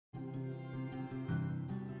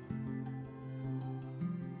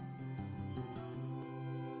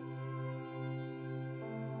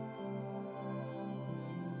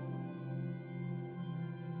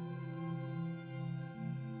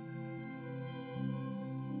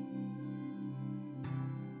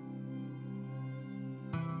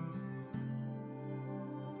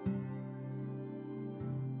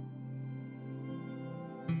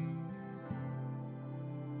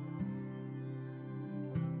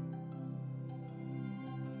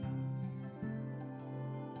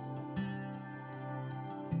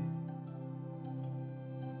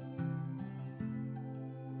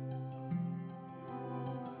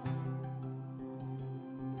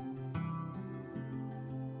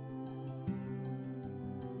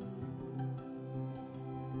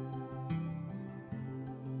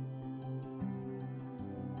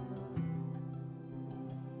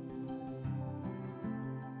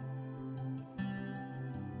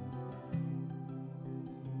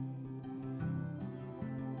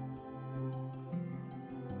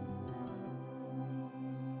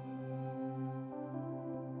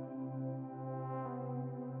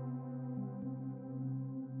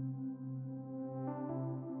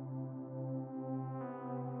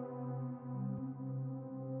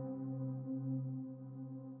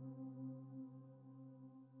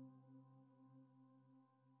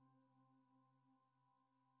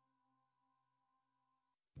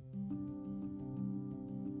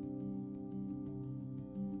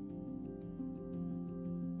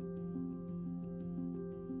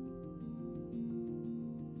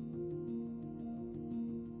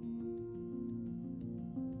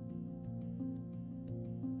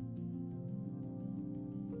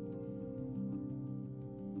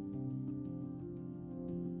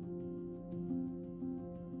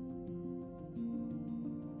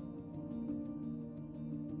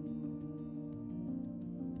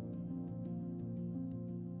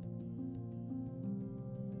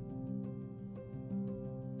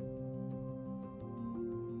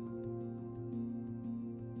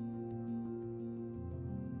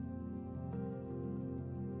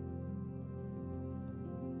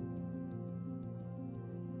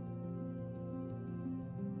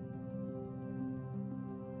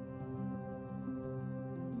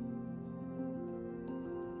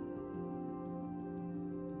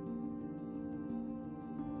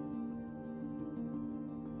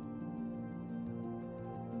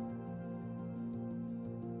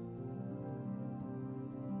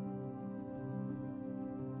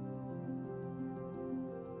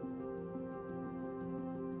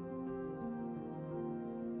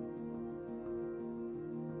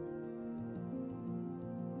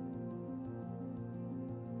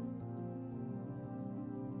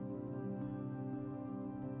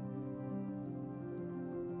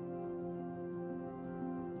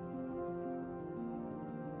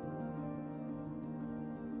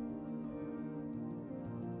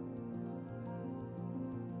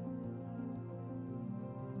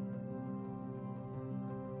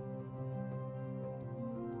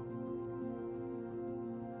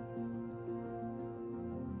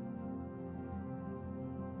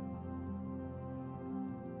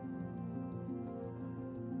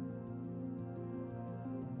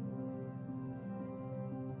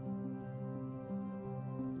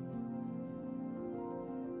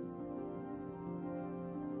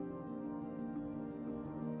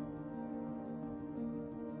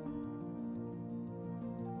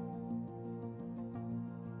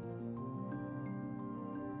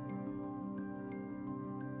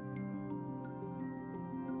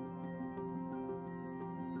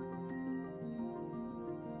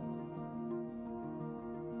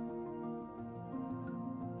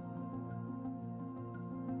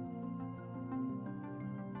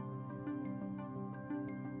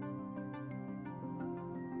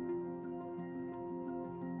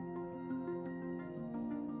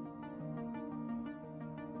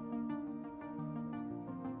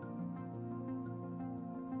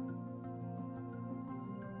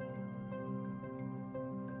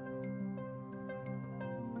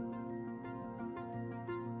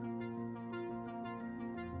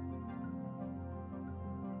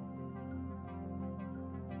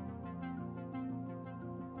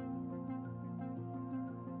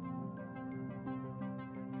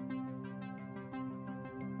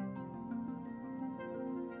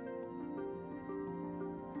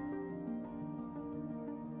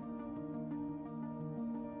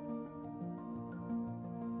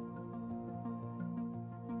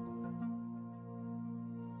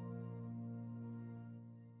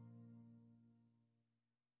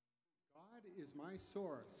my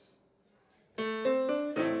source.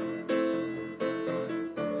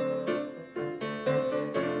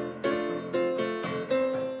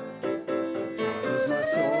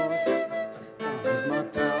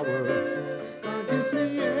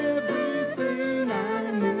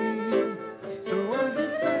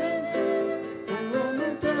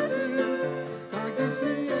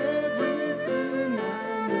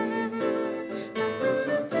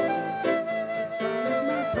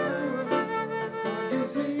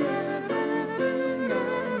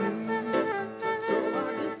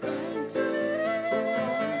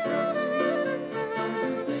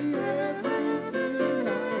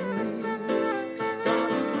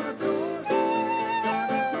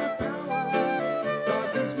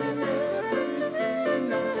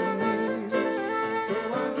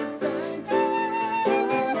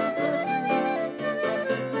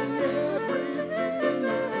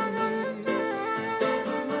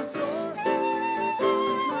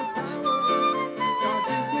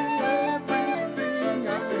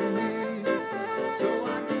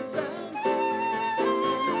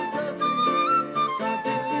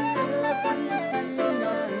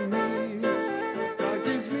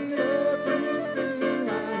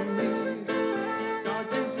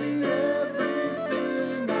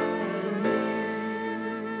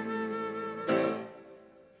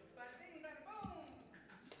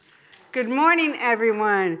 Good morning,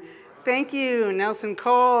 everyone. Thank you, Nelson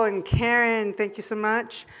Cole and Karen. Thank you so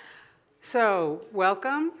much. So,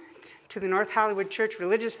 welcome to the North Hollywood Church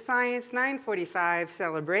Religious Science 945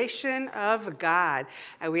 Celebration of God.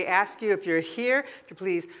 And we ask you, if you're here, to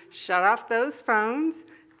please shut off those phones.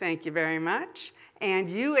 Thank you very much. And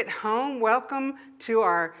you at home, welcome to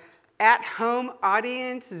our at-home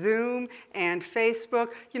audience, Zoom and Facebook.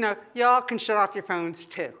 You know, y'all can shut off your phones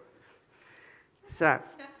too. So.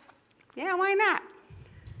 Yeah, why not?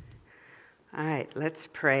 All right, let's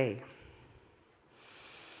pray.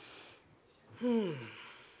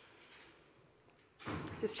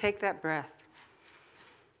 Just take that breath.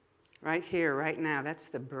 Right here, right now. That's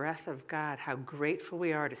the breath of God. How grateful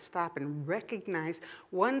we are to stop and recognize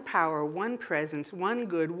one power, one presence, one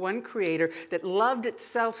good, one creator that loved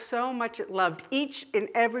itself so much it loved each and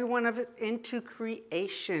every one of us into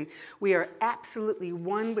creation. We are absolutely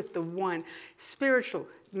one with the one. Spiritual,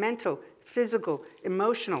 mental, physical,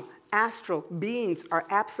 emotional, astral beings are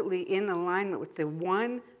absolutely in alignment with the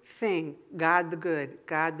one thing, God the good,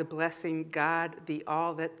 God the blessing, God the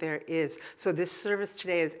all that there is. So this service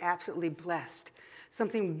today is absolutely blessed.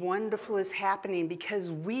 Something wonderful is happening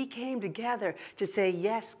because we came together to say,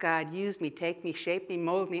 yes, God, use me, take me, shape me,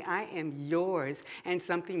 mold me. I am yours. And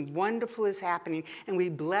something wonderful is happening. And we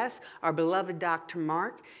bless our beloved Dr.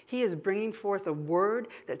 Mark. He is bringing forth a word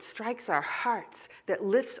that strikes our hearts, that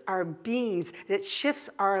lifts our beings, that shifts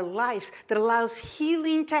our lives, that allows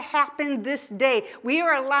healing to happen this day. We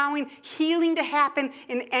are allowing healing to happen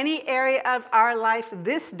in any area of our life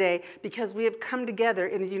this day because we have come together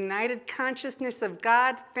in the united consciousness of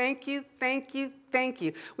God. Thank you, thank you, thank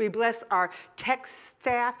you. We bless our tech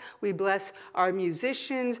staff. We bless our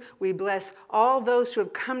musicians. We bless all those who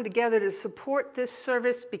have come together to support this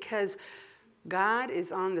service because God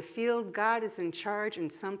is on the field. God is in charge,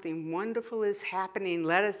 and something wonderful is happening.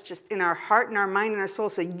 Let us just, in our heart and our mind and our soul,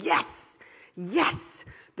 say, yes, yes.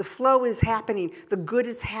 The flow is happening. The good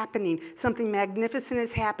is happening. Something magnificent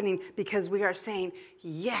is happening because we are saying,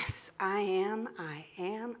 yes, I am, I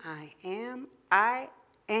am, I am, I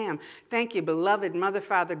am. Thank you, beloved Mother,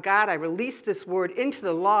 Father, God. I release this word into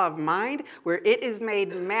the law of mind where it is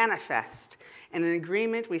made manifest. And in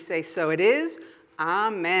agreement, we say, so it is.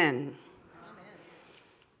 Amen.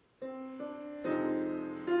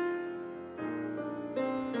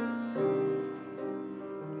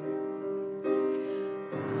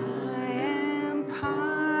 I am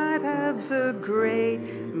part of the great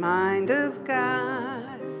mind of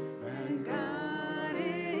God, and God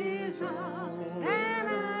is all that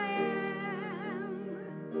I am.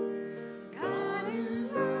 God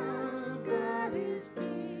is love, God is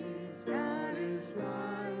peace, God is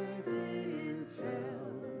life itself,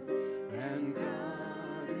 and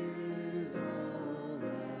God is all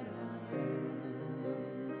that I am.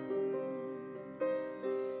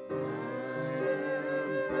 I am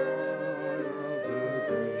part of the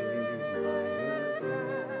great mind of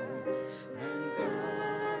God, and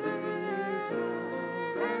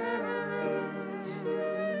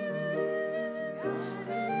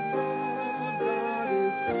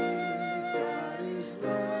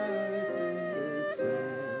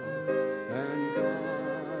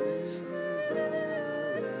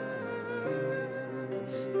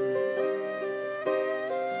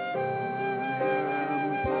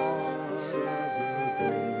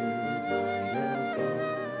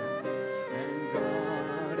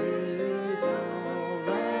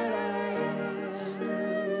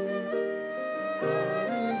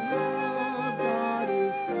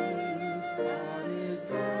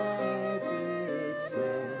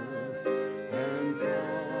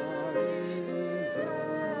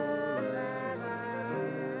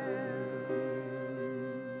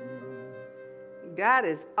God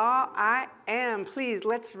is all I am. Please,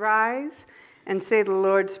 let's rise and say the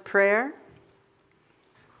Lord's Prayer.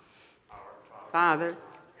 Father,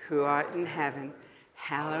 who art in heaven,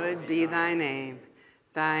 hallowed be thy name.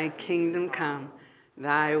 Thy kingdom come,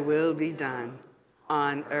 thy will be done,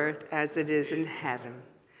 on earth as it is in heaven.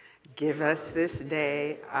 Give us this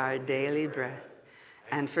day our daily bread,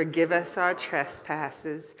 and forgive us our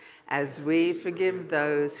trespasses, as we forgive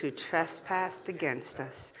those who trespass against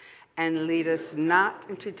us. And lead us not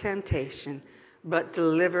into temptation, but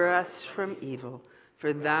deliver us from evil.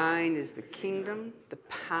 For thine is the kingdom, the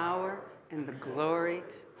power, and the glory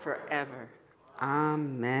forever.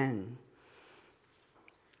 Amen.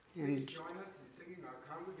 Please join us in singing our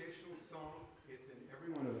congregational song, It's in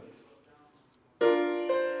Every One of Us.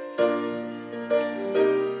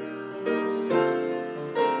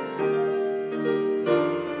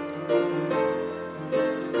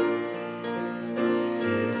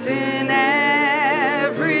 It's in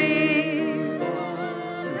every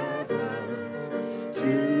One of us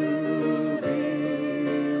to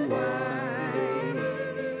be wise.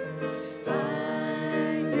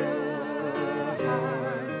 Find your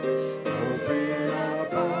heart, open up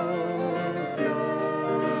both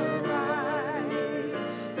your eyes.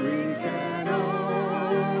 We can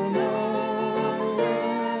all know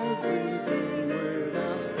everything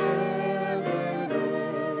without ever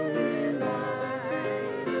knowing why.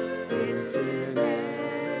 It's in every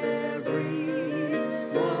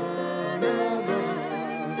one of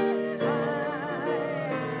us, high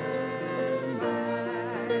and by.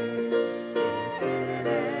 It's in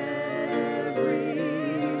every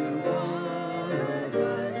one of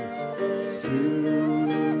us to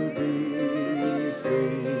be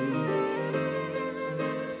free.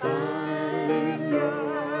 Find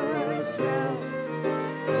yourself,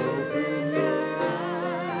 open your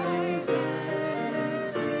eyes and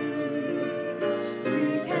see. We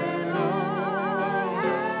can all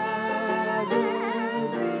have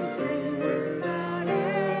everything without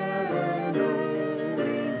ever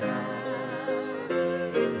knowing how.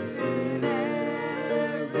 It's in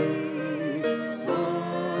every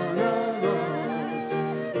one of us,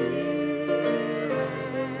 here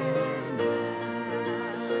and now.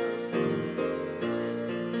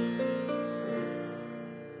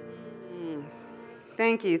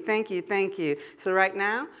 Thank you, thank you, thank you. So right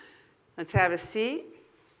now, let's have a seat.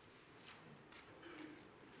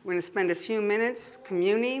 We're going to spend a few minutes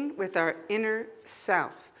communing with our inner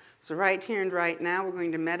self. So right here and right now, we're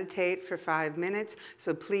going to meditate for 5 minutes.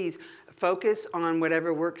 So please focus on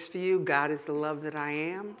whatever works for you. God is the love that I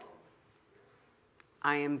am.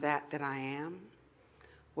 I am that I am.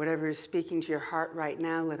 Whatever is speaking to your heart right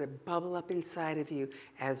now, let it bubble up inside of you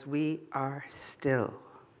as we are still.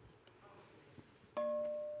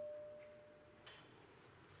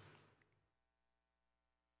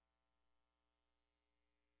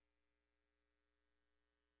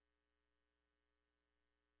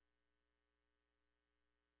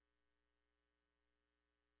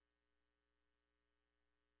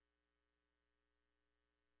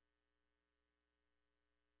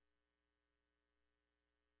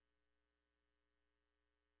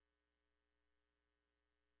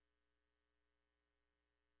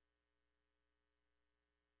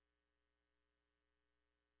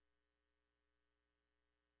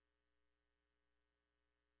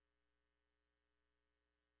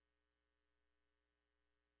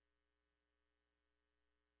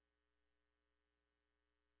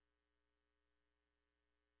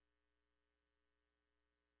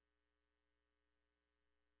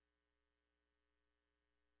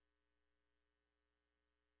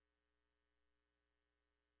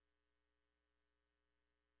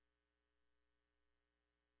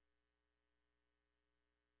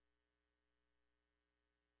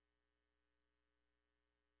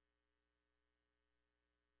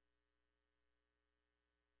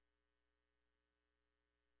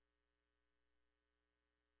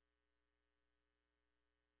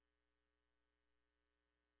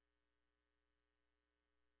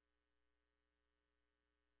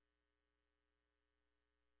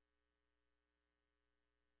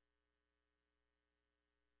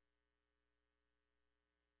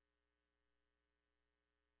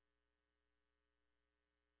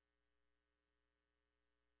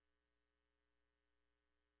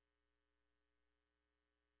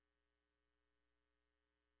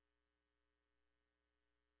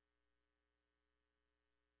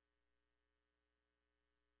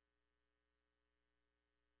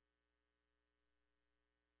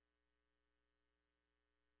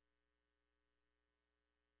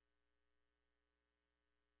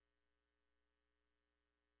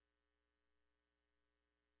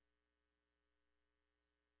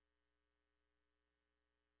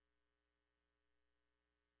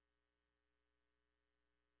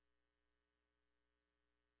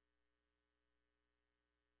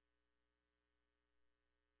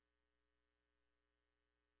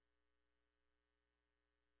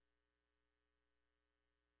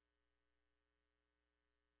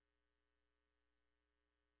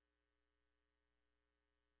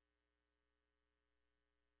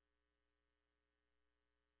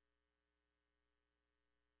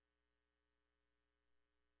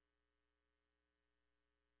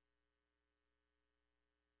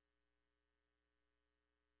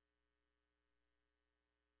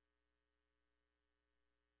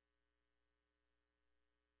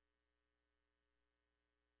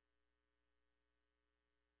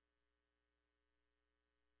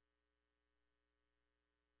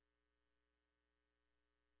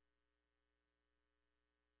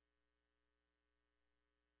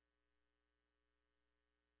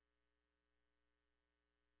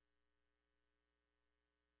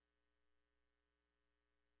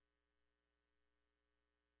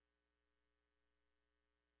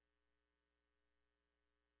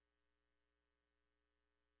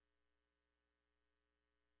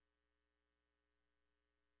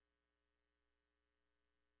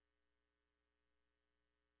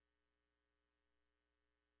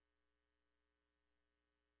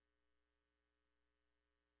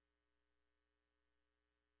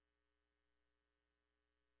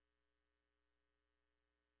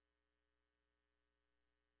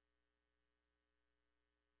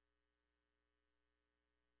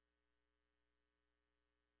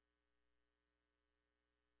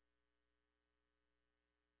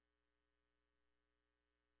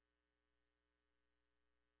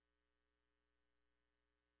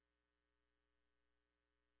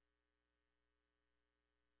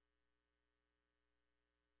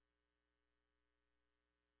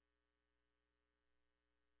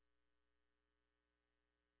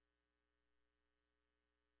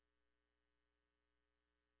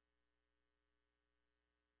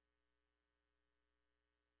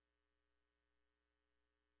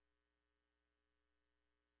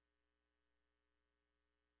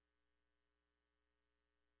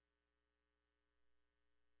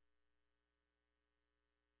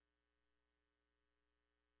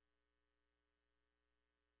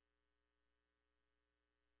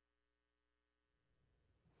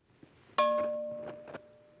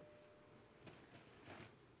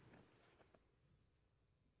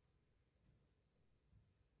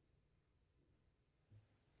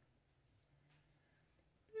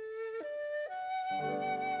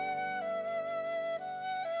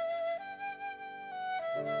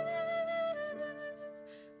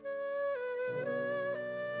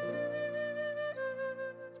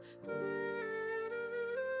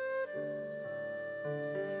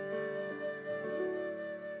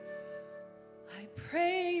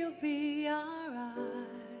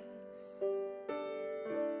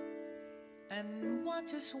 not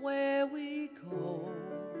just where we go.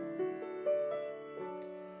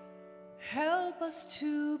 Help us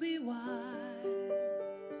to be wise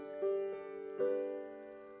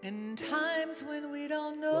in times when we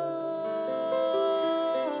don't know.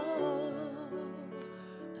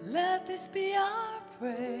 Let this be our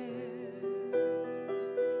prayer.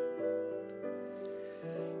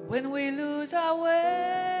 When we lose our way,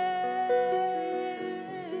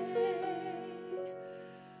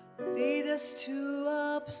 lead us to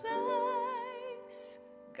a place,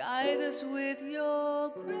 guide us with your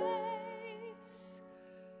grace,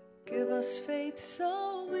 give us faith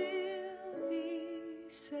so we'll be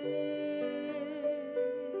safe.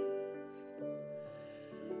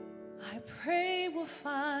 I pray we'll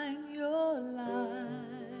find your light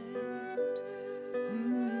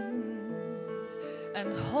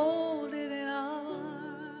and hold it in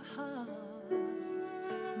our hearts.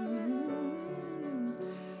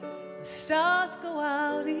 The stars go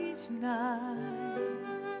out each night.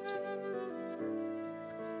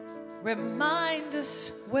 Remind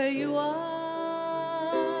us where you are.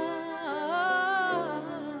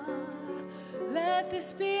 Let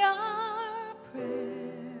this be our prayer.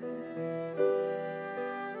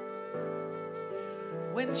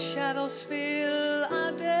 When shadows fill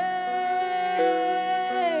our days,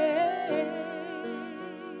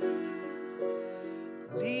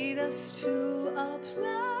 lead us to a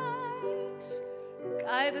place,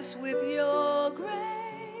 guide us with your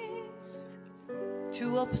grace,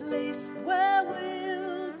 to a place where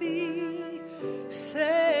we'll be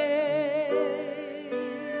safe.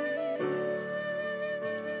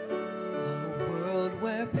 A world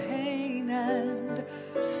where pain and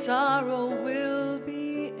sorrow will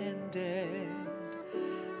be ended,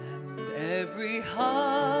 and every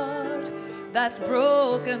heart that's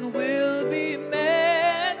broken will be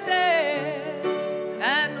mended,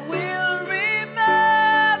 and we'll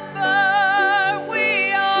remember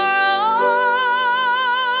we are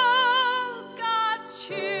all God's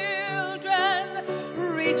children,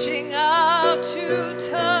 reaching out to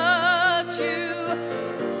touch you,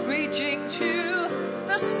 reaching to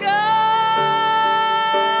the sky.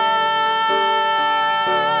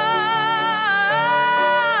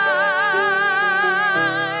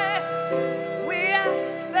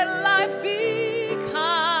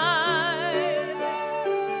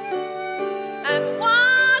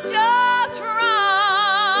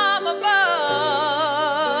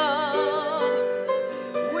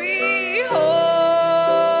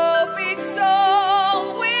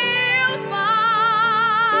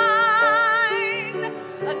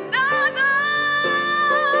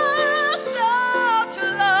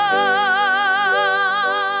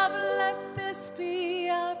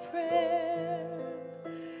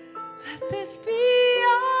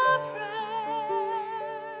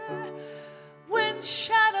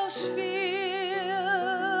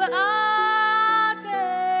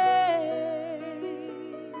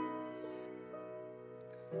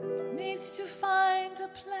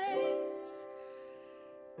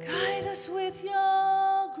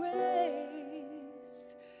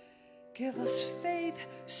 Give us faith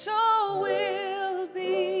so we'll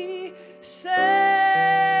be safe.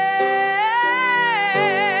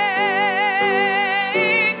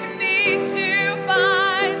 Needs to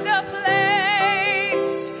find a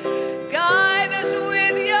place, guide us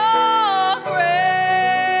with your grace.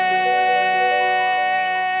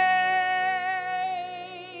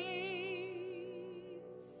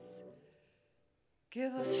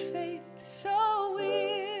 Give us faith so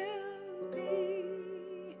we'll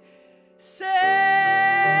be safe.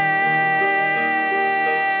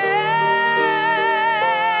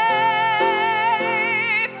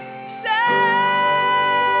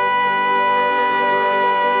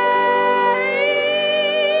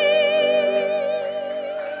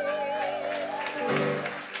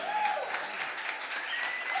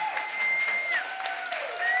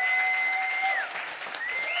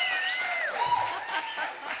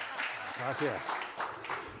 Yes.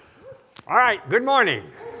 All right, good morning.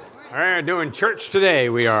 We're doing church today.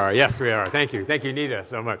 We are. Yes, we are. Thank you. Thank you, Nita,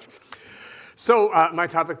 so much. So my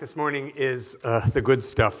topic this morning is the good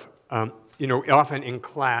stuff. You know, often in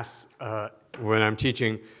class, when I'm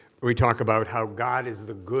teaching, we talk about how God is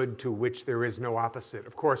the good to which there is no opposite.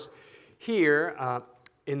 Of course, here,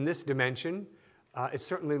 in this dimension, it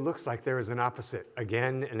certainly looks like there is an opposite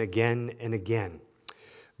again and again and again.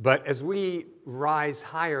 But as we rise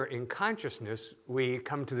higher in consciousness, we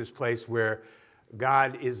come to this place where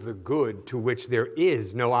God is the good to which there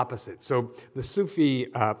is no opposite. So the Sufi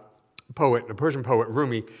poet, the Persian poet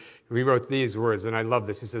Rumi, he wrote these words, and I love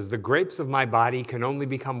this. He says, "The grapes of my body can only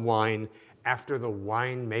become wine after the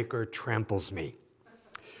winemaker tramples me."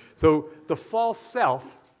 So the false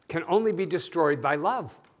self can only be destroyed by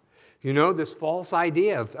love. You know, this false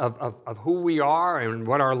idea of who we are and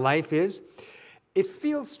what our life is. It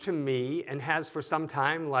feels to me, and has for some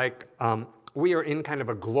time, like we are in kind of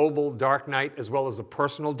a global dark night as well as a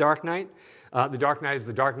personal dark night. The dark night is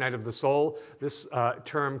the dark night of the soul. This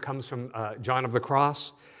term comes from John of the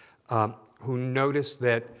Cross, who noticed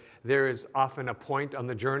that there is often a point on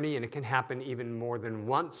the journey, and it can happen even more than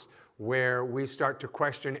once, where we start to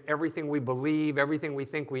question everything we believe, everything we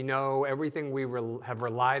think we know, everything we have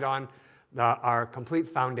relied on. Our complete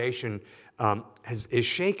foundation is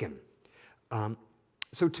shaken.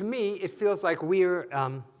 So to me, it feels like we're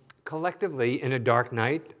collectively in a dark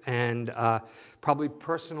night, and probably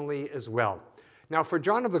personally as well. Now, for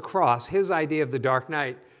John of the Cross, his idea of the dark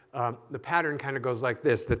night, the pattern kind of goes like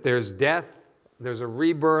this, that there's death, there's a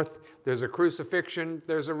rebirth, there's a crucifixion,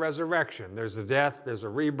 there's a resurrection. There's a death, there's a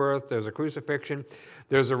rebirth, there's a crucifixion,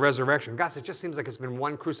 there's a resurrection. Gosh, it just seems like it's been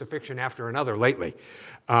one crucifixion after another lately.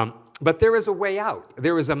 But there is a way out.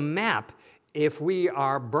 There is a map if we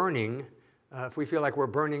are burning, if we feel like we're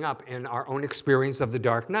burning up in our own experience of the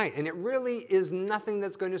dark night. And it really is nothing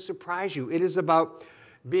that's going to surprise you. It is about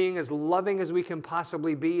being as loving as we can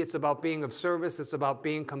possibly be. It's about being of service. It's about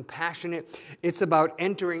being compassionate. It's about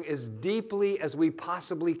entering as deeply as we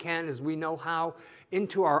possibly can, as we know how,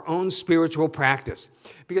 into our own spiritual practice.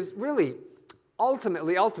 Because really,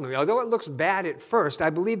 ultimately, although it looks bad at first,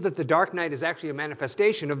 I believe that the dark night is actually a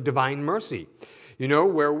manifestation of divine mercy. You know,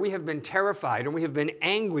 where we have been terrified and we have been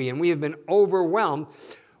angry and we have been overwhelmed,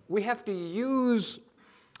 we have to use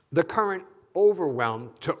the current overwhelm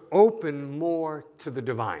to open more to the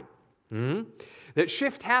divine. That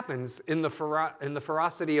shift happens in the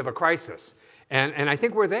ferocity of a crisis, and I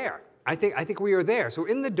think we're there. I think we are there. So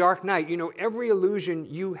in the dark night, you know, every illusion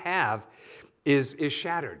you have is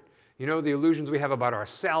shattered. You know, the illusions we have about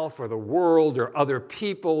ourselves or the world or other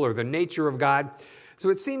people or the nature of God. So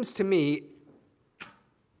it seems to me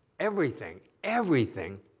everything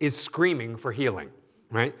is screaming for healing.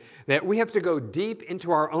 Right? That we have to go deep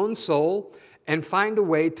into our own soul and find a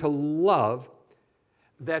way to love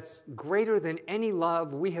that's greater than any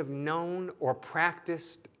love we have known or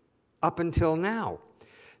practiced up until now.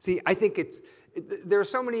 See, I think there are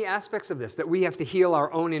so many aspects of this, that we have to heal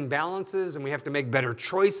our own imbalances, and we have to make better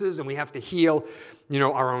choices, and we have to heal, you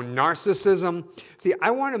know, our own narcissism. See,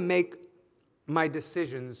 I want to make my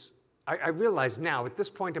decisions. I realize now, at this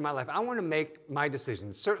point in my life, I want to make my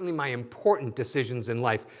decisions, certainly my important decisions in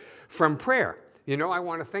life, from prayer. You know, I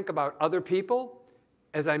want to think about other people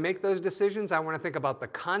as I make those decisions. I want to think about the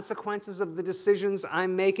consequences of the decisions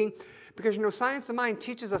I'm making. Because, you know, Science of Mind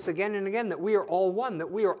teaches us again and again that we are all one,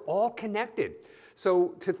 that we are all connected.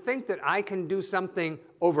 So to think that I can do something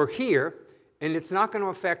over here and it's not going to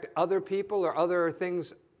affect other people or other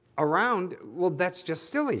things around, well, that's just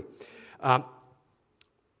silly.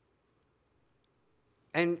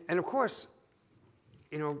 And of course,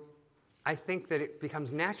 you know, I think that it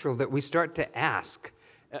becomes natural that we start to ask,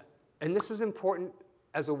 and this is important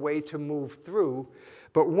as a way to move through,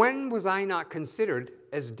 but when was I not considered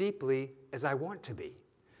as deeply as I want to be?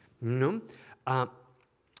 You know?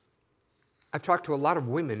 I've talked to a lot of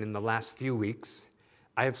women in the last few weeks.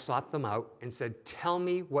 I have sought them out and said, tell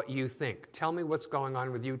me what you think. Tell me what's going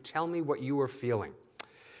on with you. Tell me what you are feeling.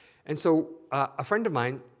 And so a friend of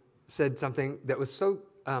mine said something that was so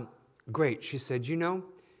great. She said, you know,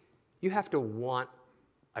 you have to want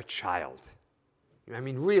a child. I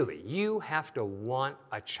mean, really, you have to want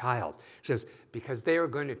a child. She says, because they are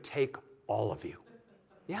going to take all of you.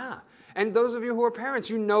 Yeah. And those of you who are parents,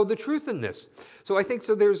 you know the truth in this. So I think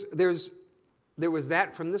so there was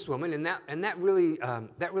that from this woman, and that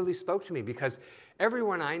really spoke to me, because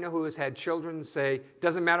everyone I know who has had children say,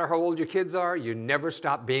 doesn't matter how old your kids are, you never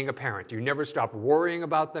stop being a parent. You never stop worrying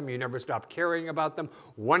about them. You never stop caring about them,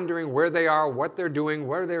 wondering where they are, what they're doing,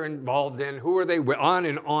 where they're involved in, who are they with, on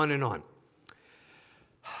and on and on.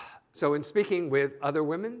 So in speaking with other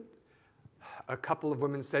women, a couple of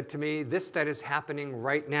women said to me, this that is happening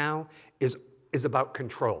right now is about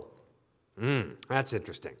control. That's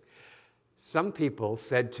interesting. Some people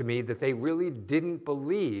said to me that they really didn't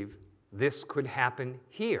believe this could happen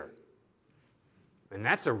here. And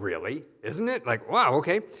that's a really, isn't it? Like, wow,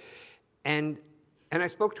 okay. And I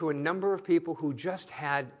spoke to a number of people who just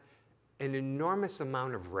had an enormous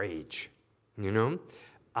amount of rage, you know?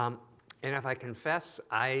 And if I confess,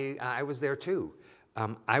 I was there too.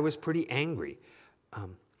 I was pretty angry.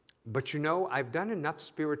 But you know, I've done enough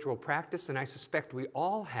spiritual practice, and I suspect we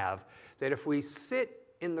all have, that if we sit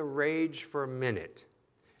in the rage for a minute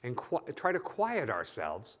and try to quiet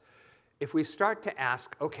ourselves, if we start to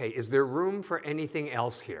ask, okay, is there room for anything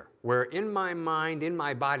else here? Where in my mind, in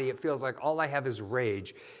my body, it feels like all I have is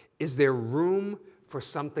rage. Is there room for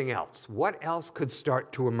something else? What else could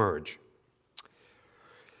start to emerge?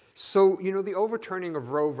 So, the overturning of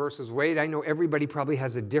Roe versus Wade, I know everybody probably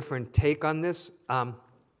has a different take on this, and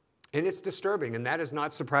it's disturbing, and that is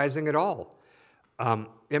not surprising at all. And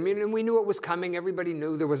we knew it was coming. Everybody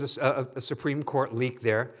knew there was a Supreme Court leak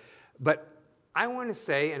there. But I want to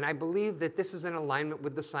say, and I believe that this is in alignment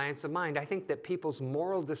with the science of mind, I think that people's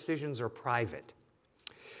moral decisions are private.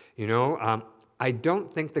 I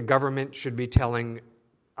don't think the government should be telling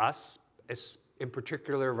us, in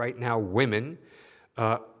particular right now women,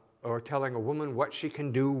 or telling a woman what she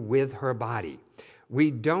can do with her body.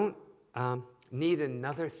 We don't need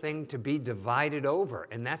another thing to be divided over,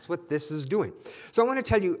 and that's what this is doing. So I want to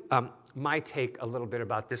tell you my take a little bit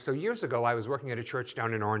about this. So years ago, I was working at a church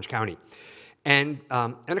down in Orange County, and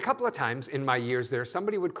a couple of times in my years there,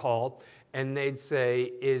 somebody would call and they'd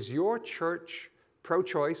say, is your church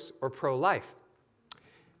pro-choice or pro-life?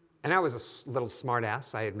 And I was a little smart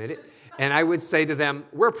ass, I admit it, and I would say to them,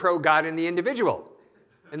 we're pro-God and the individual.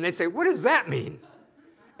 And they'd say, what does that mean?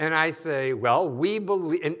 And I say, well, we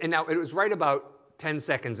believe, and now it was right about 10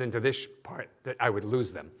 seconds into this part that I would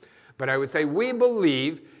lose them. But I would say, we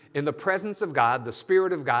believe in the presence of God, the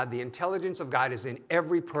Spirit of God, the intelligence of God is in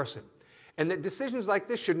every person. And that decisions like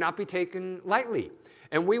this should not be taken lightly.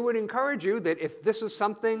 And we would encourage you that if this is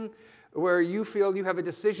something where you feel you have a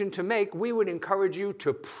decision to make, we would encourage you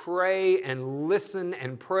to pray and listen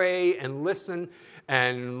and pray and listen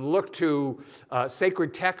and look to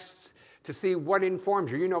sacred texts to see what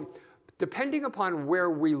informs you. Depending upon where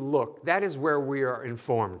we look, that is where we are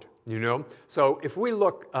informed, So if we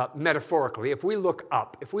look metaphorically, if we look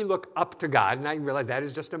up to God, and I realize that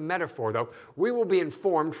is just a metaphor, though, we will be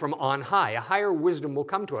informed from on high. A higher wisdom will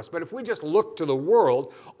come to us. But if we just look to the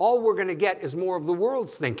world, all we're going to get is more of the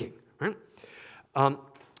world's thinking, right?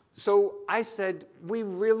 So I said, we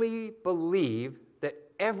really believe that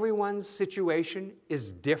everyone's situation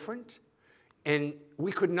is different, and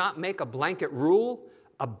we could not make a blanket rule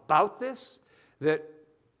about this, that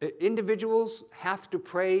individuals have to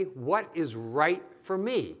pray what is right for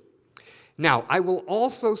me. Now, I will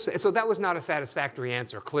also say, so that was not a satisfactory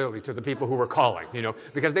answer, clearly, to the people who were calling,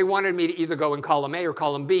 because they wanted me to either go in column A or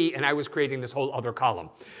column B, and I was creating this whole other column.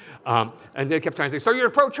 And they kept trying to say, so you're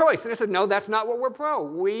pro-choice. And I said, no, that's not what we're pro.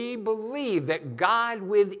 We believe that God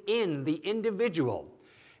within the individual,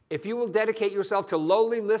 if you will dedicate yourself to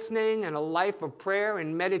lowly listening and a life of prayer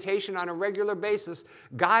and meditation on a regular basis,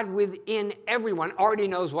 God within everyone already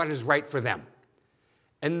knows what is right for them.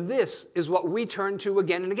 And this is what we turn to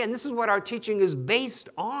again and again. This is what our teaching is based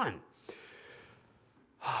on.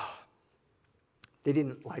 They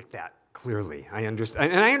didn't like that, clearly. I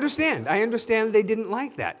understand. And I understand they didn't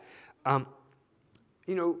like that.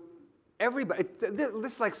 Everybody,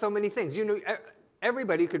 this is like so many things.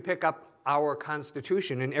 Everybody could pick up our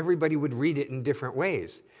Constitution and everybody would read it in different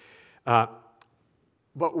ways.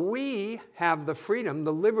 But we have the freedom,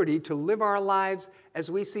 the liberty to live our lives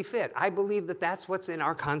as we see fit. I believe that that's what's in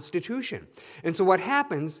our Constitution. And so what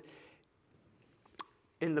happens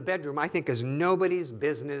in the bedroom, I think, is nobody's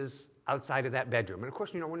business outside of that bedroom. And of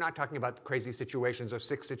course, we're not talking about crazy situations or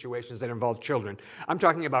sick situations that involve children. I'm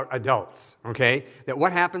talking about adults, okay? That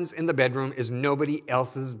what happens in the bedroom is nobody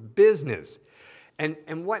else's business.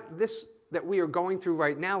 And what this that we are going through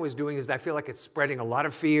right now is doing is I feel like it's spreading a lot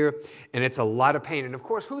of fear and it's a lot of pain. And of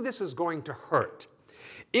course, who this is going to hurt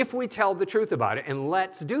if we tell the truth about it, and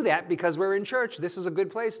let's do that because we're in church, this is a good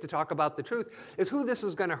place to talk about the truth, is who this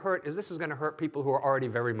is going to hurt is this is going to hurt people who are already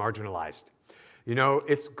very marginalized.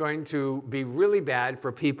 It's going to be really bad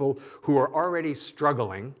for people who are already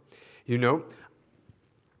struggling,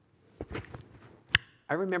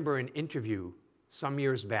 I remember an interview some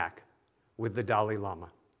years back with the Dalai Lama.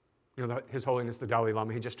 His Holiness the Dalai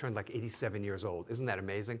Lama, he just turned like 87 years old. Isn't that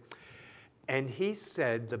amazing? And he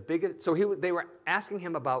said they were asking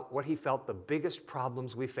him about what he felt the biggest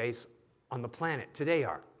problems we face on the planet today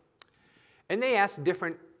are. And they asked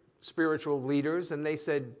different spiritual leaders, and they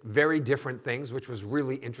said very different things, which was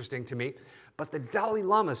really interesting to me. But the Dalai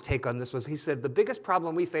Lama's take on this was, he said, the biggest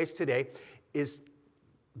problem we face today is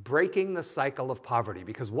breaking the cycle of poverty,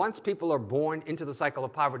 because once people are born into the cycle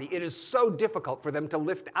of poverty, it is so difficult for them to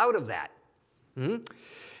lift out of that. And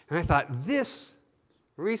I thought, this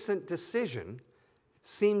recent decision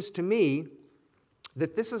seems to me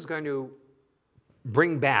that this is going to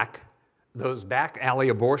bring back those back alley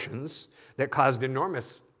abortions that caused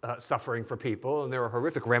enormous suffering for people, and there are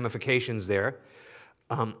horrific ramifications there.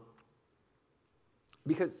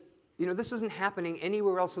 Because this isn't happening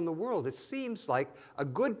anywhere else in the world. It seems like a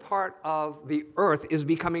good part of the earth is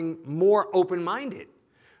becoming more open-minded,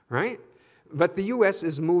 right? But the U.S.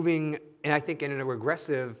 is moving, I think, in an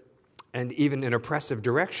aggressive and even an oppressive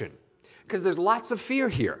direction, because there's lots of fear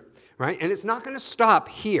here, right? And it's not going to stop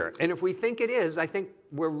here. And if we think it is, I think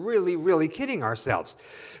we're really, really kidding ourselves.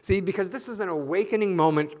 See, because this is an awakening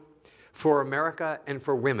moment for America and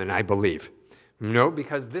for women, I believe.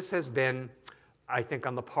 Because this has been, I think,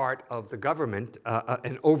 on the part of the government,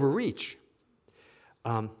 an overreach.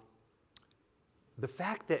 The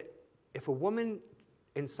fact that if a woman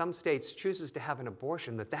in some states chooses to have an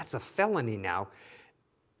abortion, that's a felony now,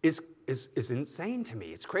 is insane to me.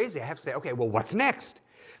 It's crazy. I have to say, okay, well, what's next?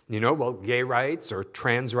 Well, gay rights or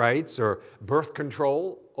trans rights or birth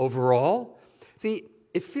control overall. See,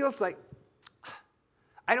 it feels like,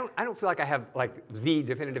 I don't feel like I have like the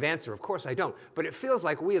definitive answer. Of course I don't. But it feels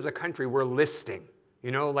like we as a country, we're listing.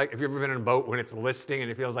 Like if you've ever been in a boat when it's listing and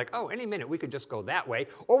it feels like, oh, any minute we could just go that way,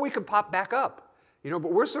 or we could pop back up.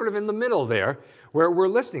 But we're sort of in the middle there where we're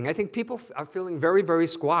listening. I think people are feeling very, very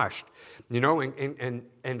squashed,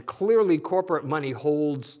 and clearly corporate money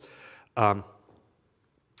holds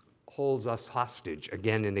us hostage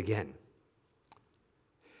again and again.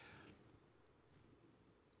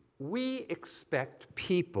 We expect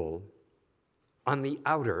people on the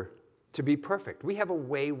outer to be perfect. We have a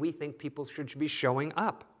way we think people should be showing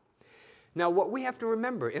up. Now, what we have to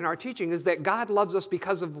remember in our teaching is that God loves us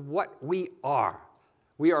because of what we are.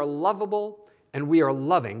 We are lovable and we are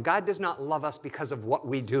loving. God does not love us because of what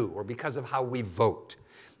we do or because of how we vote.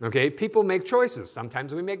 Okay? People make choices.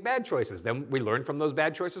 Sometimes we make bad choices. Then we learn from those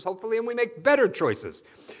bad choices, hopefully, and we make better choices.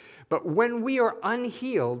 But when we are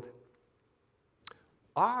unhealed,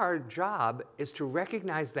 our job is to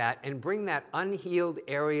recognize that and bring that unhealed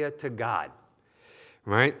area to God,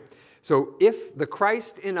 right? So if the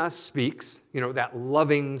Christ in us speaks, that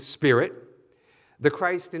loving spirit, the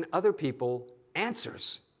Christ in other people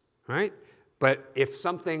answers, right? But if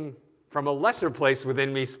something from a lesser place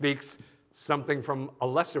within me speaks, something from a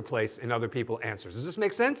lesser place in other people answers. Does this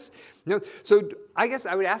make sense? So I guess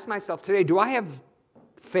I would ask myself today, do I have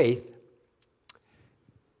faith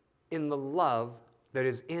in the love that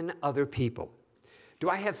is in other people? Do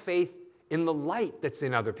I have faith in the light that's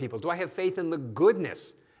in other people? Do I have faith in the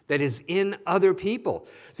goodness that is in other people?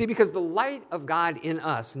 See, because the light of God in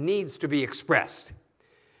us needs to be expressed.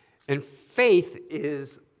 And faith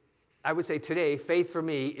is, I would say today, faith for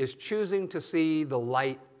me is choosing to see the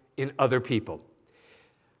light in other people.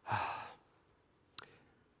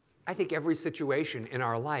 I think every situation in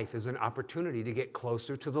our life is an opportunity to get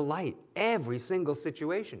closer to the light. Every single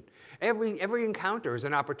situation. Every encounter is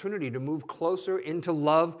an opportunity to move closer into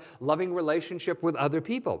loving relationship with other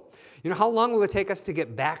people. How long will it take us to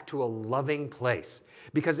get back to a loving place?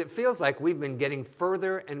 Because it feels like we've been getting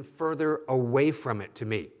further and further away from it to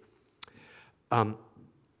me. I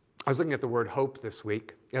was looking at the word hope this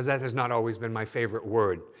week, as that has not always been my favorite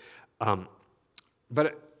word.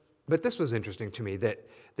 But this was interesting to me, that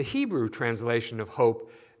the Hebrew translation of hope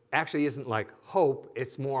actually isn't like hope,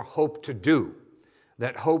 it's more hope to do.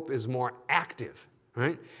 That hope is more active,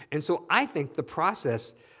 right? And so I think the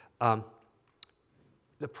process that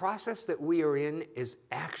we are in is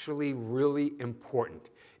actually really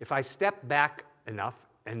important. If I step back enough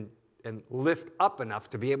and lift up enough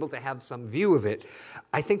to be able to have some view of it,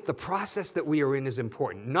 I think the process that we are in is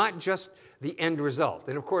important, not just the end result.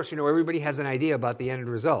 And of course, everybody has an idea about the end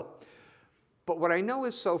result. But what I know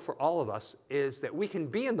is so for all of us is that we can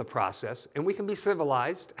be in the process and we can be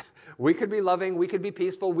civilized, we could be loving, we could be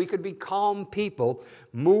peaceful, we could be calm people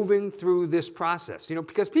moving through this process.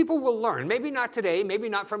 Because people will learn, maybe not today, maybe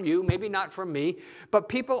not from you, maybe not from me, but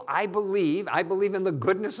people, I believe in the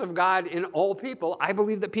goodness of God in all people. I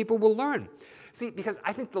believe that people will learn. See, because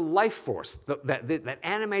I think the life force that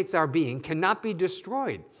animates our being cannot be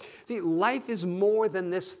destroyed. See, life is more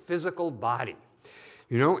than this physical body,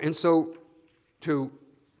 and so to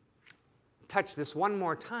touch this one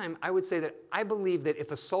more time, I would say that I believe that if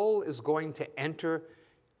a soul is going to enter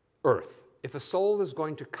earth, if a soul is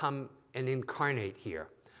going to come and incarnate here,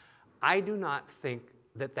 I do not think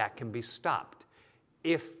that can be stopped.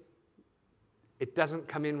 If it doesn't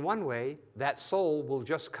come in one way, that soul will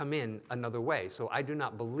just come in another way. So I do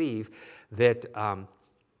not believe that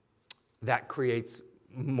that creates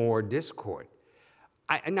more discord.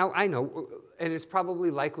 Now, I know, and it's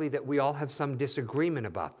probably likely that we all have some disagreement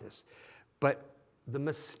about this, but the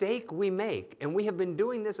mistake we make, and we have been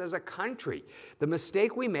doing this as a country, the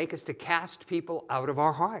mistake we make is to cast people out of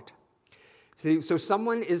our heart. See, so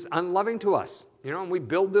someone is unloving to us, and we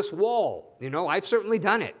build this wall. I've certainly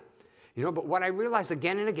done it. But what I realize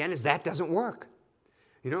again and again is that doesn't work.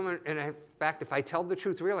 And in fact, if I tell the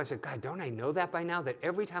truth, realize that, God, don't I know that by now? That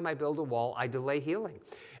every time I build a wall, I delay healing.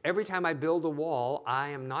 Every time I build a wall, I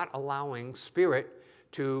am not allowing Spirit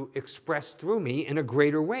to express through me in a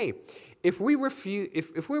greater way. If we're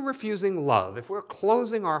refusing love, if we're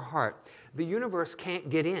closing our heart, the universe can't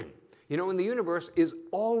get in. And the universe is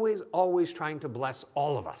always, always trying to bless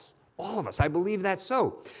all of us. All of us. I believe that's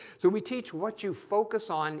so. So we teach what you focus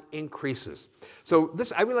on increases. So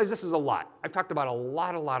I realize this is a lot. I've talked about a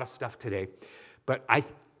lot of stuff today. But I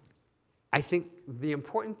think the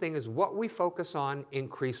important thing is what we focus on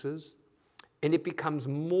increases, and it becomes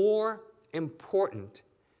more important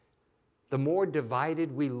the more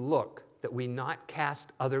divided we look that we not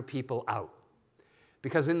cast other people out.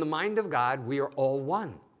 Because in the mind of God, we are all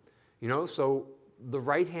one. So the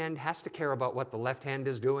right hand has to care about what the left hand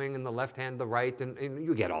is doing, and the left hand the right, and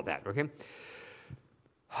you get all that, okay?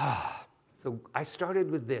 So I started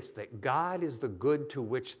with this, that God is the good to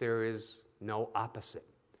which there is no opposite.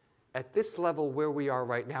 At this level where we are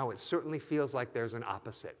right now, it certainly feels like there's an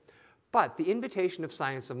opposite. But the invitation of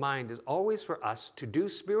Science of Mind is always for us to do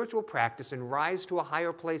spiritual practice and rise to a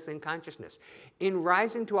higher place in consciousness. In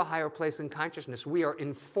rising to a higher place in consciousness, we are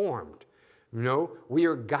informed. We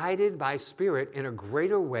are guided by Spirit in a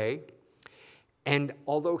greater way. And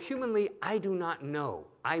although humanly I do not know,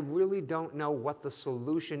 I really don't know what the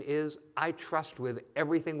solution is, I trust with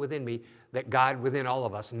everything within me that God within all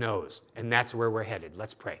of us knows. And that's where we're headed.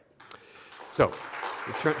 Let's pray. So,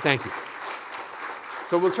 thank you.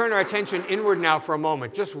 So we'll turn our attention inward now for a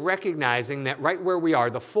moment, just recognizing that right where we are,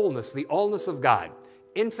 the fullness, the allness of God,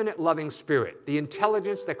 infinite loving Spirit, the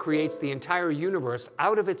intelligence that creates the entire universe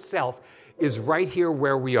out of itself is right here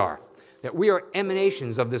where we are, that we are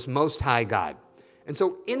emanations of this Most High God. And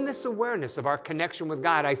so in this awareness of our connection with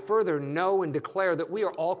God, I further know and declare that we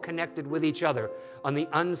are all connected with each other on the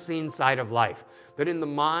unseen side of life, that in the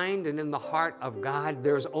mind and in the heart of God,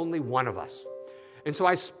 there's only one of us. And so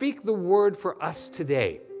I speak the word for us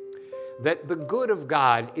today, that the good of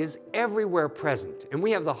God is everywhere present, and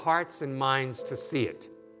we have the hearts and minds to see it.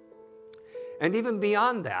 And even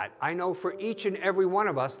beyond that, I know for each and every one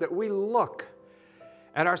of us that we look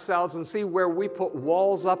at ourselves and see where we put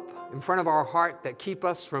walls up in front of our heart that keep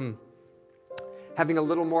us from having a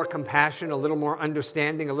little more compassion, a little more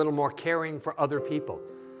understanding, a little more caring for other people.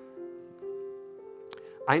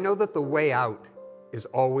 I know that the way out is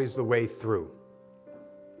always the way through.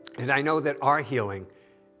 And I know that our healing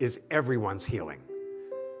is everyone's healing.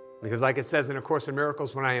 Because like it says in A Course in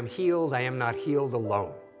Miracles, when I am healed, I am not healed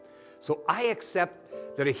alone. So I accept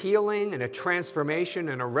that a healing and a transformation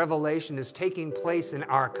and a revelation is taking place in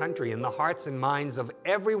our country, in the hearts and minds of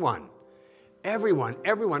everyone. Everyone,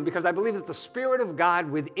 because I believe that the Spirit of God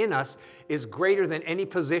within us is greater than any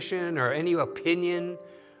position or any opinion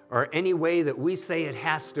or any way that we say it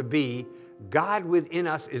has to be. God within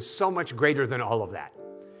us is so much greater than all of that.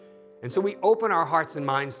 And so we open our hearts and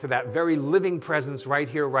minds to that very living presence right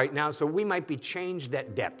here, right now, so we might be changed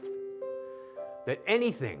at depth. That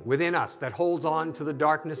anything within us that holds on to the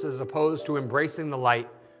darkness as opposed to embracing the light,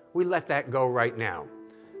 we let that go right now.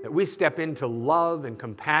 That we step into love and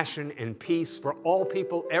compassion and peace for all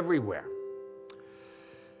people everywhere.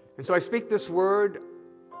 And so I speak this word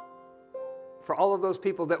for all of those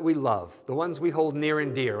people that we love, the ones we hold near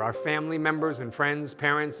and dear, our family members and friends,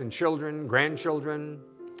 parents and children, grandchildren.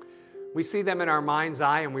 We see them in our mind's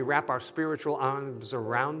eye and we wrap our spiritual arms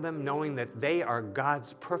around them, knowing that they are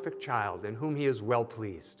God's perfect child in whom He is well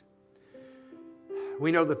pleased.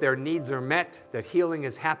 We know that their needs are met, that healing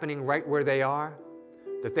is happening right where they are,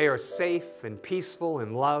 that they are safe and peaceful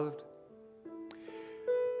and loved.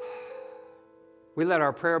 We let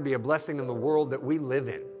our prayer be a blessing in the world that we live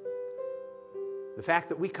in. The fact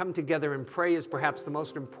that we come together and pray is perhaps the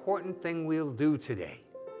most important thing we'll do today.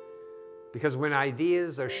 Because when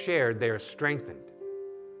ideas are shared, they are strengthened.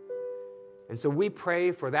 And so we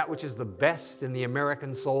pray for that which is the best in the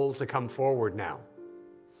American soul to come forward now.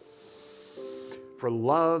 For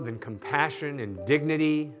love and compassion and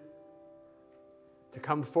dignity to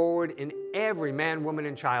come forward in every man, woman,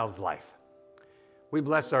 and child's life. We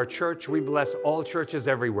bless our church. We bless all churches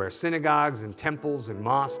everywhere, synagogues and temples and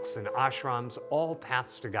mosques and ashrams, all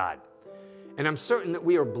paths to God. And I'm certain that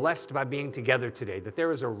we are blessed by being together today, that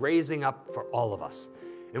there is a raising up for all of us.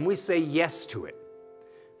 And we say yes to it.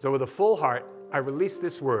 So with a full heart, I release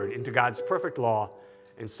this word into God's perfect law,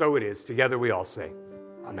 and so it is. Together we all say,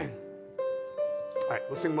 Amen. All right,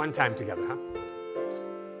 we'll sing one time together, huh?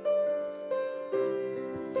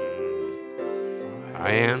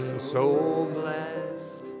 I am so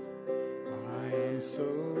blessed. I am so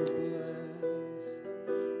blessed.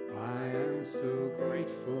 I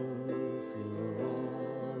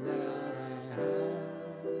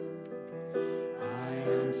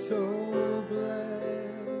am so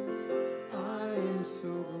blessed. I am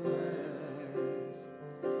so blessed.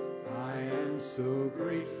 I am so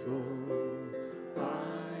grateful. I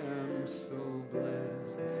am so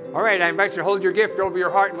blessed. All right, I invite you to hold your gift over your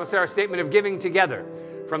heart and we'll say our statement of giving together.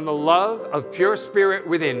 From the love of pure spirit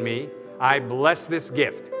within me, I bless this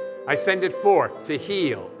gift. I send it forth to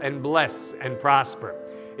heal and bless and prosper.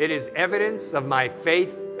 It is evidence of my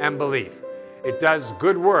faith and belief. It does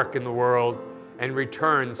good work in the world and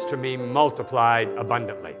returns to me multiplied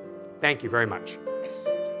abundantly. Thank you very much.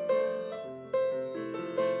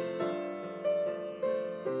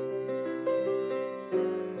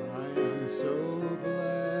 I am so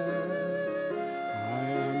blessed. I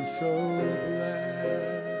am so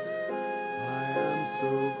blessed. I am so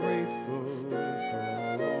grateful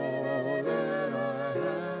for all that I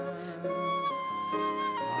have.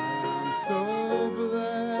 I am so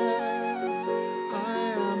blessed. I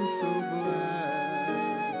am so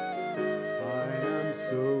blessed. I am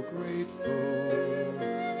so grateful.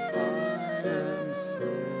 I am so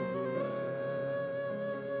blessed.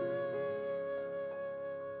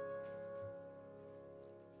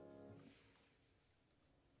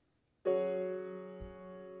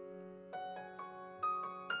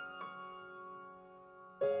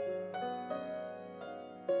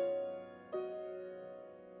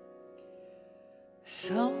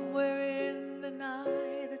 Somewhere in the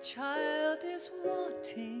night a child is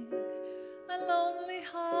wanting, a lonely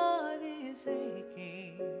heart is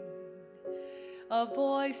aching, a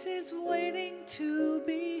voice is waiting to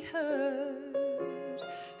be heard.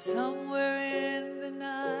 Somewhere in the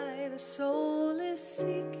night a soul is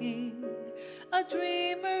seeking, a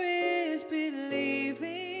dreamer is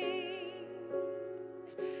believing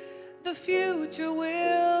the future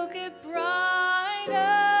will get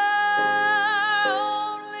brighter.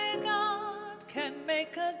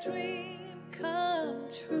 Make a dream come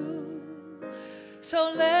true.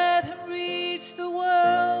 So let him reach the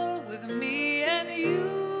world with me and you.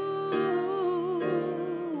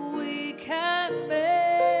 We can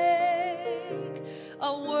make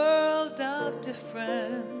a world of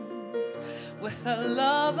difference with the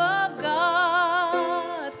love of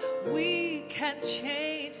God. We can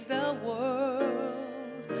change the world.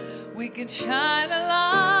 We can shine a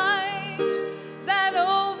light that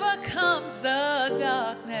overcomes the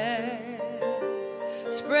darkness,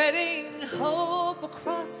 spreading hope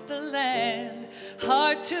across the land.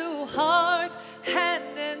 Heart to heart,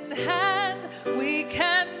 hand in hand, we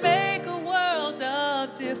can make a world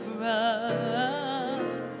of difference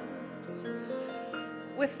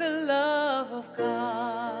with the love of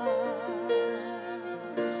God.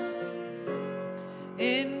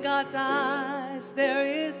 In God's eyes there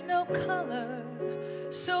is no color,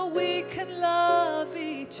 so we can love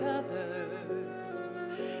each other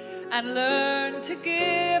and learn to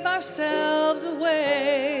give ourselves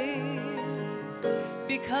away,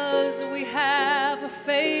 because we have a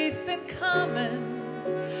faith in common.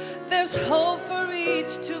 There's hope for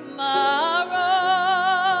each tomorrow,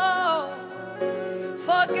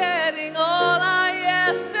 forgetting all our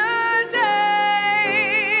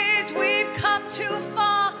yesterdays. We've come too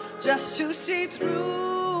far just to see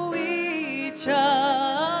through each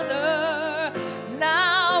other.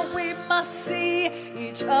 Now we must see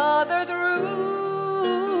each other through.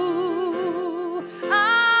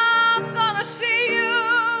 I'm gonna see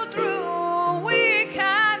you through. We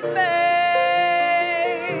can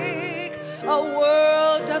make a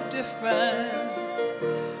world of difference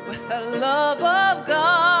with the love of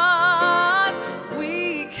God.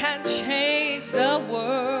 We can change the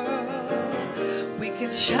world. We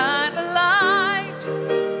can shine a light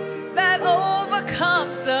that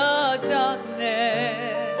overcomes the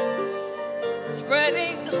darkness,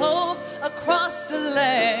 spreading hope across the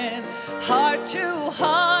land. Heart to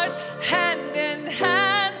heart, hand in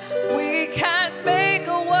hand, we can make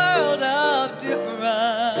a world of difference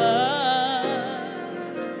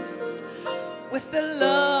with the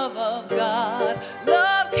love of God.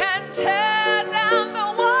 Love can tear down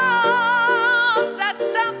the walls that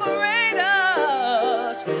separate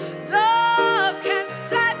us. Love can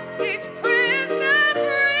set each prisoner free.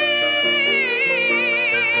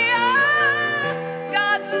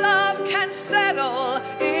 God's love can settle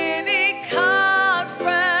any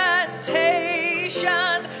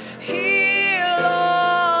confrontation, heal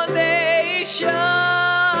all nations,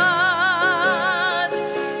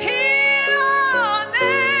 heal all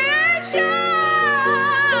nations.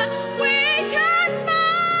 We can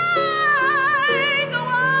make a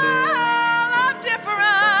world of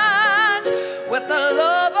difference with the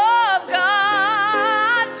love of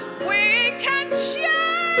God. We can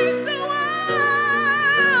change the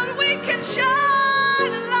world. We can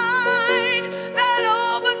shine a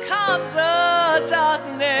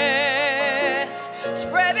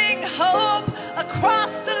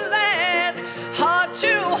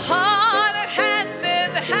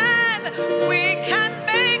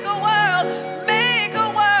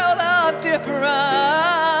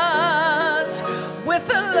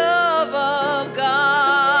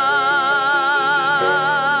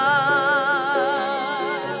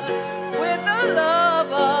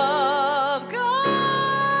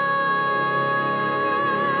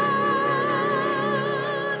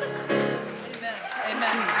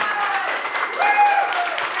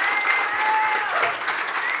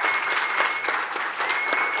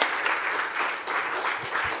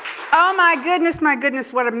Oh my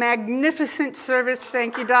goodness, what a magnificent service.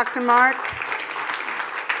 Thank you, Dr. Mark.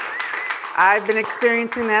 I've been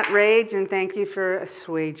experiencing that rage, and thank you for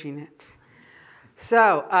assuaging it.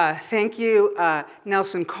 So, thank you,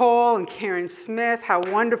 Nelson Cole and Karen Smith. How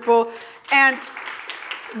wonderful. And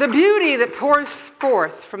the beauty that pours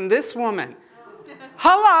forth from this woman.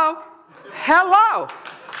 Hello. Hello.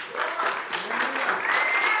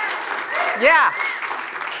 Yeah.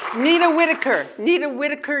 Nita Whitaker.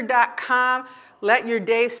 NitaWhitaker.com. Let your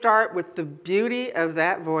day start with the beauty of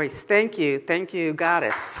that voice. Thank you. Thank you,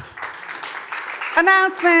 Goddess.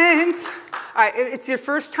 Announcements. All right, it's your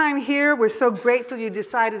first time here. We're so grateful you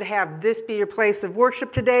decided to have this be your place of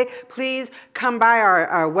worship today. Please come by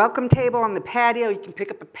our welcome table on the patio. You can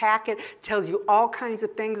pick up a packet. It tells you all kinds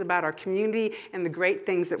of things about our community and the great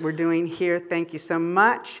things that we're doing here. Thank you so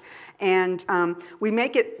much. And we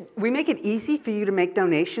make it easy for you to make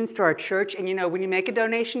donations to our church. And you know, when you make a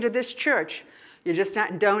donation to this church, you're just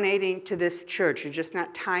not donating to this church. You're just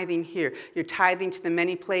not tithing here. You're tithing to the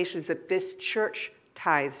many places that this church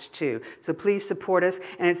tithes to. So please support us.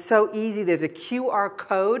 And it's so easy. There's a QR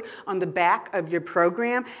code on the back of your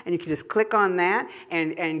program, and you can just click on that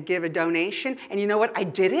and give a donation. And you know what? I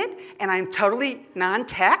did it, and I'm totally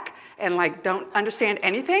non-tech and like don't understand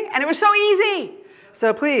anything, and it was so easy.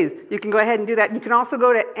 So please, you can go ahead and do that. You can also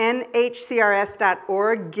go to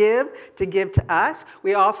NHCRS.org to give to us.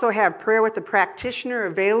 We also have prayer with the practitioner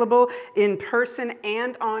available in person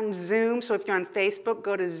and on Zoom. So if you're on Facebook,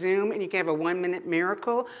 go to Zoom and you can have a 1-minute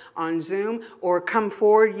miracle on Zoom, or come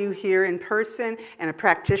forward, you here in person, and a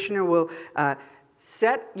practitioner will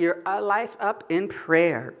set your life up in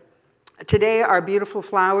prayer. Today, our beautiful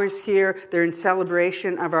flowers here, they're in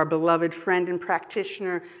celebration of our beloved friend and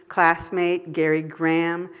practitioner, classmate, Gary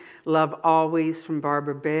Graham. Love always from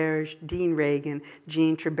Barbara Berge, Dean Reagan,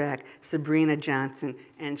 Jean Trebek, Sabrina Johnson,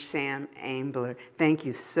 and Sam Ambler. Thank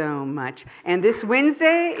you so much. And this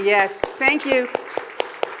Wednesday, yes, thank you.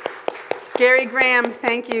 Gary Graham,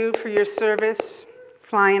 thank you for your service.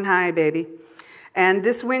 Flying high, baby. And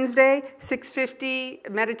this Wednesday, 6:50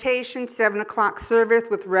 meditation, 7 o'clock service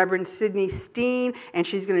with Reverend Sydney Steen, and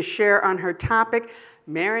she's going to share on her topic,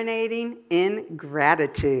 marinating in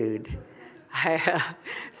gratitude.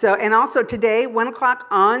 And also today, 1 o'clock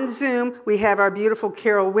on Zoom, we have our beautiful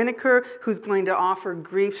Carol Winokur, who's going to offer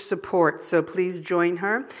grief support. So please join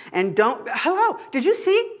her. And hello, did you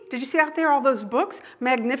see out there all those books?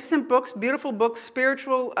 Magnificent books, beautiful books,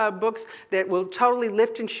 spiritual books that will totally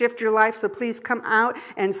lift and shift your life. So please come out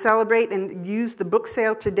and celebrate and use the book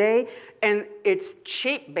sale today. And it's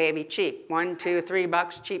cheap, baby, cheap. $1, $2,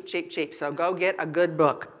 $3, cheap, cheap, cheap. So go get a good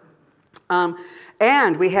book.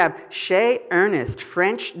 And we have Chez Ernest,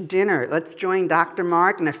 French dinner. Let's join Dr.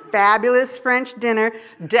 Mark in a fabulous French dinner.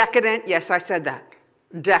 Decadent, yes, I said that.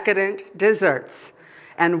 Decadent desserts.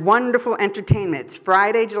 And wonderful entertainment. It's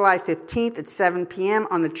Friday, July 15th at 7 p.m.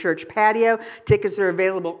 on the church patio. Tickets are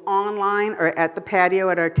available online or at the patio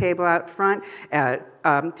at our table out front for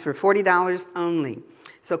 $40 only.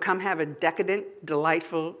 So come have a decadent,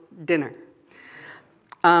 delightful dinner.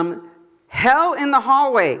 Hell in the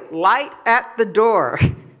hallway, light at the door.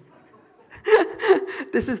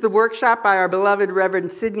 This is the workshop by our beloved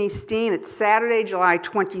Reverend Sydney Steen. It's Saturday, July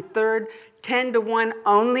 23rd, 10 to 1,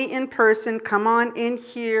 only in person. Come on in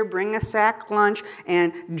here, bring a sack lunch,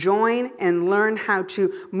 and join and learn how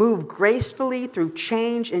to move gracefully through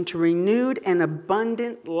change into renewed and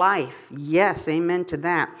abundant life. Yes, amen to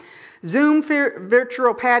that. Zoom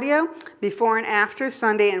virtual patio, before and after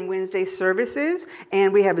Sunday and Wednesday services.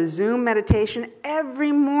 And we have a Zoom meditation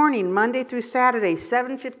every morning, Monday through Saturday,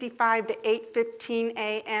 7:55 to 8:15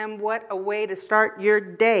 a.m. What a way to start your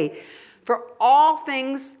day. For all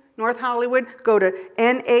things North Hollywood, go to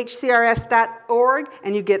nhcrs.org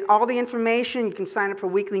and you get all the information. You can sign up for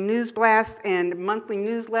weekly news blasts and monthly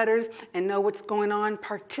newsletters and know what's going on.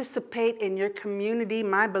 Participate in your community,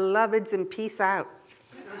 my beloveds, and peace out.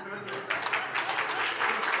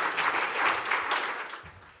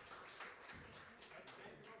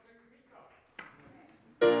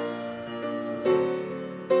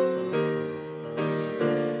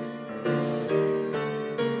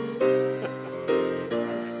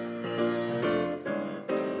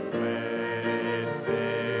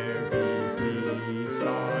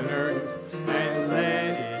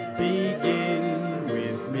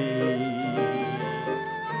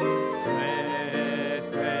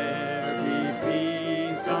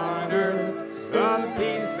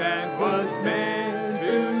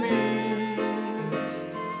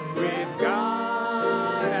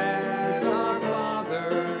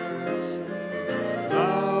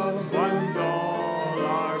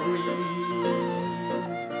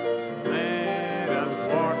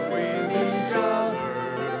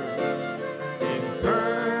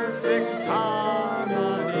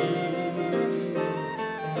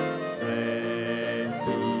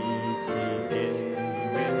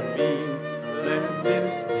 be. Let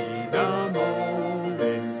this be the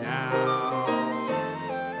moment now.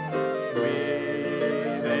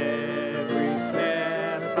 With every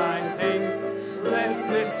step I take, let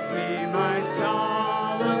this be my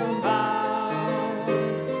solemn vow.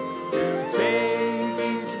 To take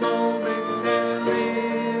each moment and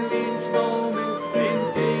live each moment in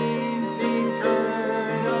peace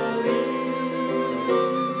eternally.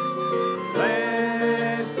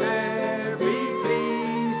 Let there be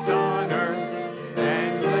peace on earth,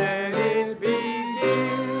 and let it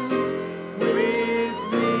begin with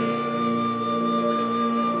me.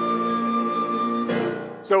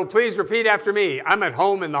 So please repeat after me. I'm at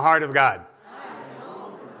home in the heart of God.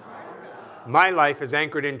 My life is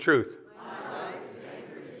anchored in truth.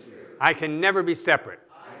 I can never be separate.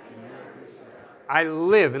 I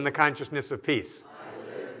live in the consciousness of peace.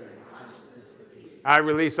 I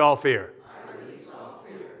release all fear.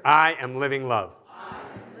 I am living love.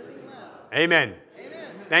 Amen.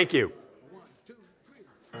 Thank you.